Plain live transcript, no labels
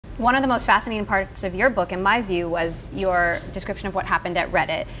One of the most fascinating parts of your book, in my view, was your description of what happened at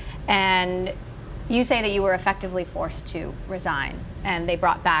Reddit. And you say that you were effectively forced to resign, and they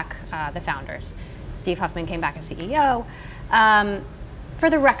brought back the founders. Steve Huffman came back as CEO. For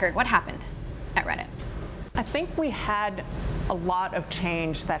the record, what happened at Reddit? I think we had a lot of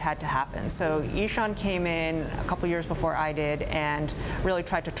change that had to happen. So Ishan came in a couple years before I did and really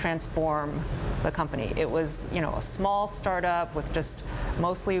tried to transform the company. It was, a small startup with just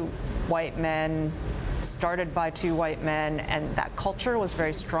mostly white men, started by 2 white men, and that culture was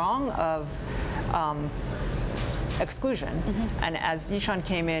very strong of exclusion. Mm-hmm. And as Ishan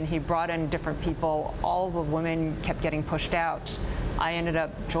came in, he brought in different people. All the women kept getting pushed out. I ended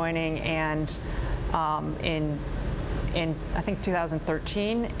up joining and in I think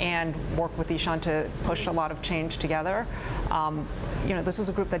 2013 and worked with Ishan to push a lot of change together. This was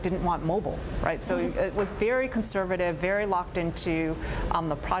a group that didn't want mobile, right? So it was very conservative, very locked into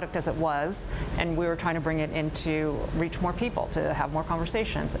the product as it was, and we were trying to bring it in to reach more people, to have more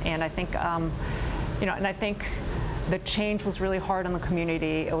conversations. And I think, I think the change was really hard on the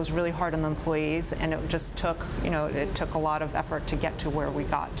community. It was really hard on the employees, and it just took, it took a lot of effort to get to where we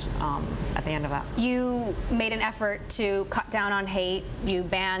got at the end of that. You made an effort to cut down on hate. You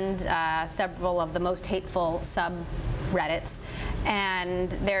banned several of the most hateful subreddits, and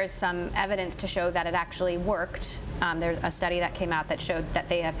there's some evidence to show that it actually worked. There's a study that came out that showed that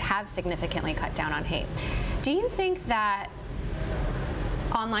they have significantly cut down on hate. Do you think that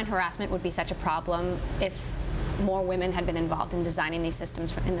online harassment would be such a problem if more women had been involved in designing these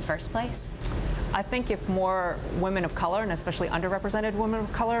systems in the first place? I think if more women of color, and especially underrepresented women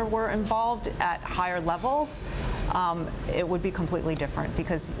of color, were involved at higher levels, it would be completely different,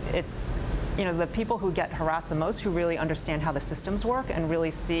 because it's the people who get harassed the most who really understand how the systems work and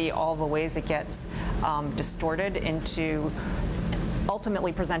really see all the ways it gets distorted into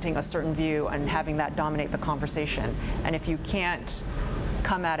ultimately presenting a certain view and having that dominate the conversation. And if you can't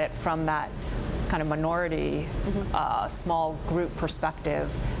come at it from that kind of minority, small group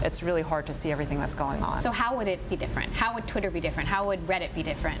perspective, it's really hard to see everything that's going on. So how would it be different? How would Twitter be different? How would Reddit be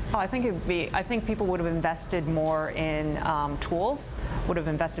different? I think people would have invested more in tools, would have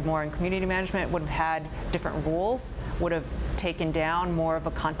invested more in community management, would have had different rules, would have taken down more of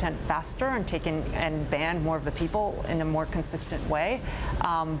the content faster and banned more of the people in a more consistent way.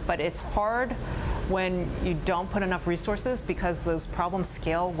 But it's hard when you don't put enough resources, because those problems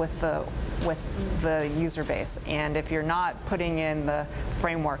scale with the user base. And if you're not putting in the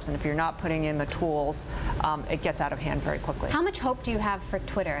frameworks and if you're not putting in the tools, it gets out of hand very quickly. How much hope do you have for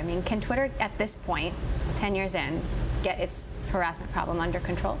Twitter? I mean, can Twitter at this point, 10 years in, get its harassment problem under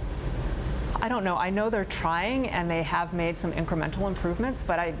control? I don't know. I know they're trying, and they have made some incremental improvements,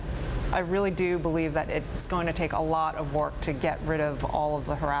 but I really do believe that it's going to take a lot of work to get rid of all of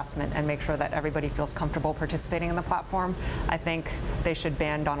the harassment and make sure that everybody feels comfortable participating in the platform. I think they should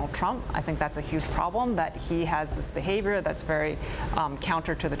ban Donald Trump. I think that's a huge problem, that he has this behavior that's very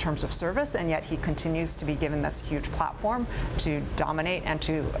counter to the terms of service, and yet he continues to be given this huge platform to dominate and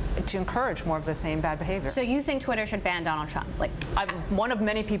to encourage more of the same bad behavior. So you think Twitter should ban Donald Trump? I'm one of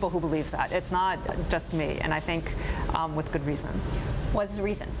many people who believes that. It's not just me, and I think with good reason. What's the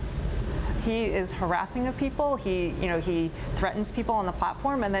reason? He is harassing of people. He threatens people on the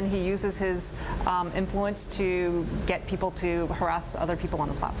platform, and then he uses his influence to get people to harass other people on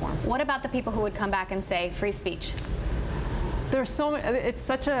the platform. What about the people who would come back and say free speech? There's so many. It's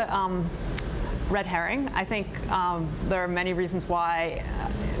such a red herring. I think there are many reasons why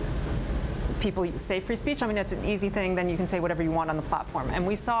people say free speech. I mean, it's an easy thing. Then you can say whatever you want on the platform. And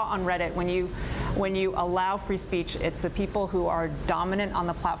we saw on Reddit, when you allow free speech, it's the people who are dominant on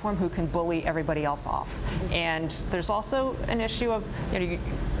the platform who can bully everybody else off. And there's also an issue of,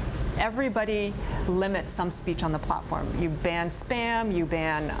 everybody limits some speech on the platform. You ban spam, you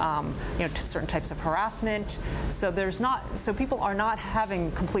ban certain types of harassment. So people are not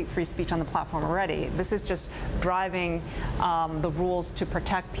having complete free speech on the platform already. This is just driving the rules to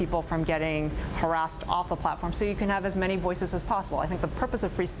protect people from getting harassed off the platform, so you can have as many voices as possible. I think the purpose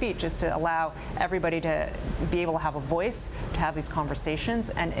of free speech is to allow everybody to be able to have a voice, to have these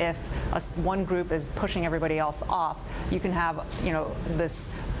conversations. And if one group is pushing everybody else off, you can have this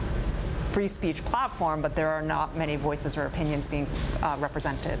free speech platform, but there are not many voices or opinions being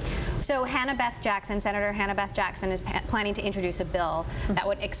represented. So Senator Hannah Beth Jackson is planning to introduce a bill that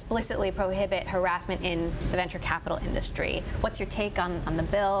would explicitly prohibit harassment in the venture capital industry. What's your take on the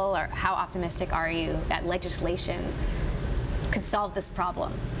bill, or how optimistic are you that legislation could solve this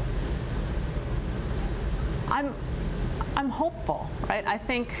problem? I'm hopeful, right? I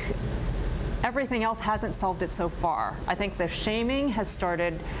think everything else hasn't solved it so far. I think the shaming has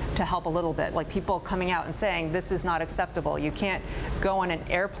started to help a little bit, like people coming out and saying this is not acceptable. You can't go on an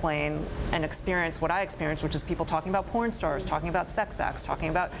airplane and experience what I experienced, which is people talking about porn stars, talking about sex acts, talking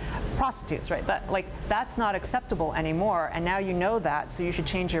about prostitutes, right? That's not acceptable anymore, and now you know that, so you should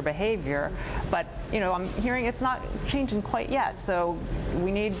change your behavior. But I'm hearing it's not changing quite yet, so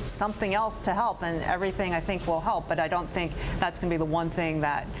we need something else to help, and everything I think will help, but I don't think that's going to be the one thing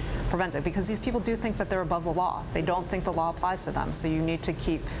that prevents it, because these people do think that they're above the law. They don't think the law applies to them, so you need to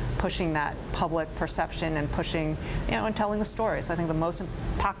keep pushing that public perception and pushing, and telling the stories. I think the most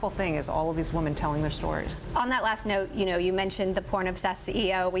impactful thing is all of these women telling their stories. On that last note, you mentioned the porn-obsessed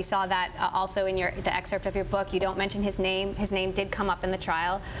CEO. We saw that also in the excerpt of your book. You don't mention his name. His name did come up in the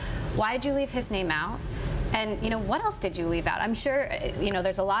trial. Why did you leave his name out? And what else did you leave out? I'm sure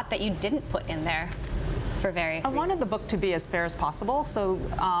there's a lot that you didn't put in there for various reasons. I wanted the book to be as fair as possible. So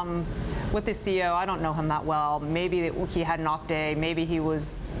with the CEO, I don't know him that well. Maybe he had an off day. Maybe he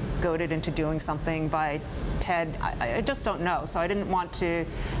was goaded into doing something by Ted. I just don't know. So I didn't want to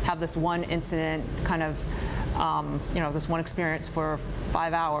have this one incident kind of, this one experience for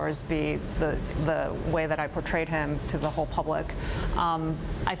 5 hours be the way that I portrayed him to the whole public.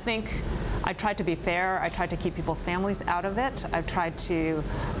 I think I tried to be fair. I tried to keep people's families out of it. I tried to,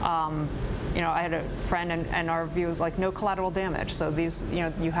 I had a friend, and our view was like no collateral damage. So these,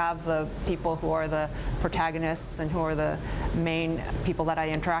 you have the people who are the protagonists and who are the main people that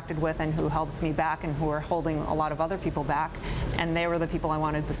I interacted with and who held me back and who are holding a lot of other people back. And they were the people I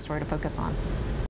wanted the story to focus on.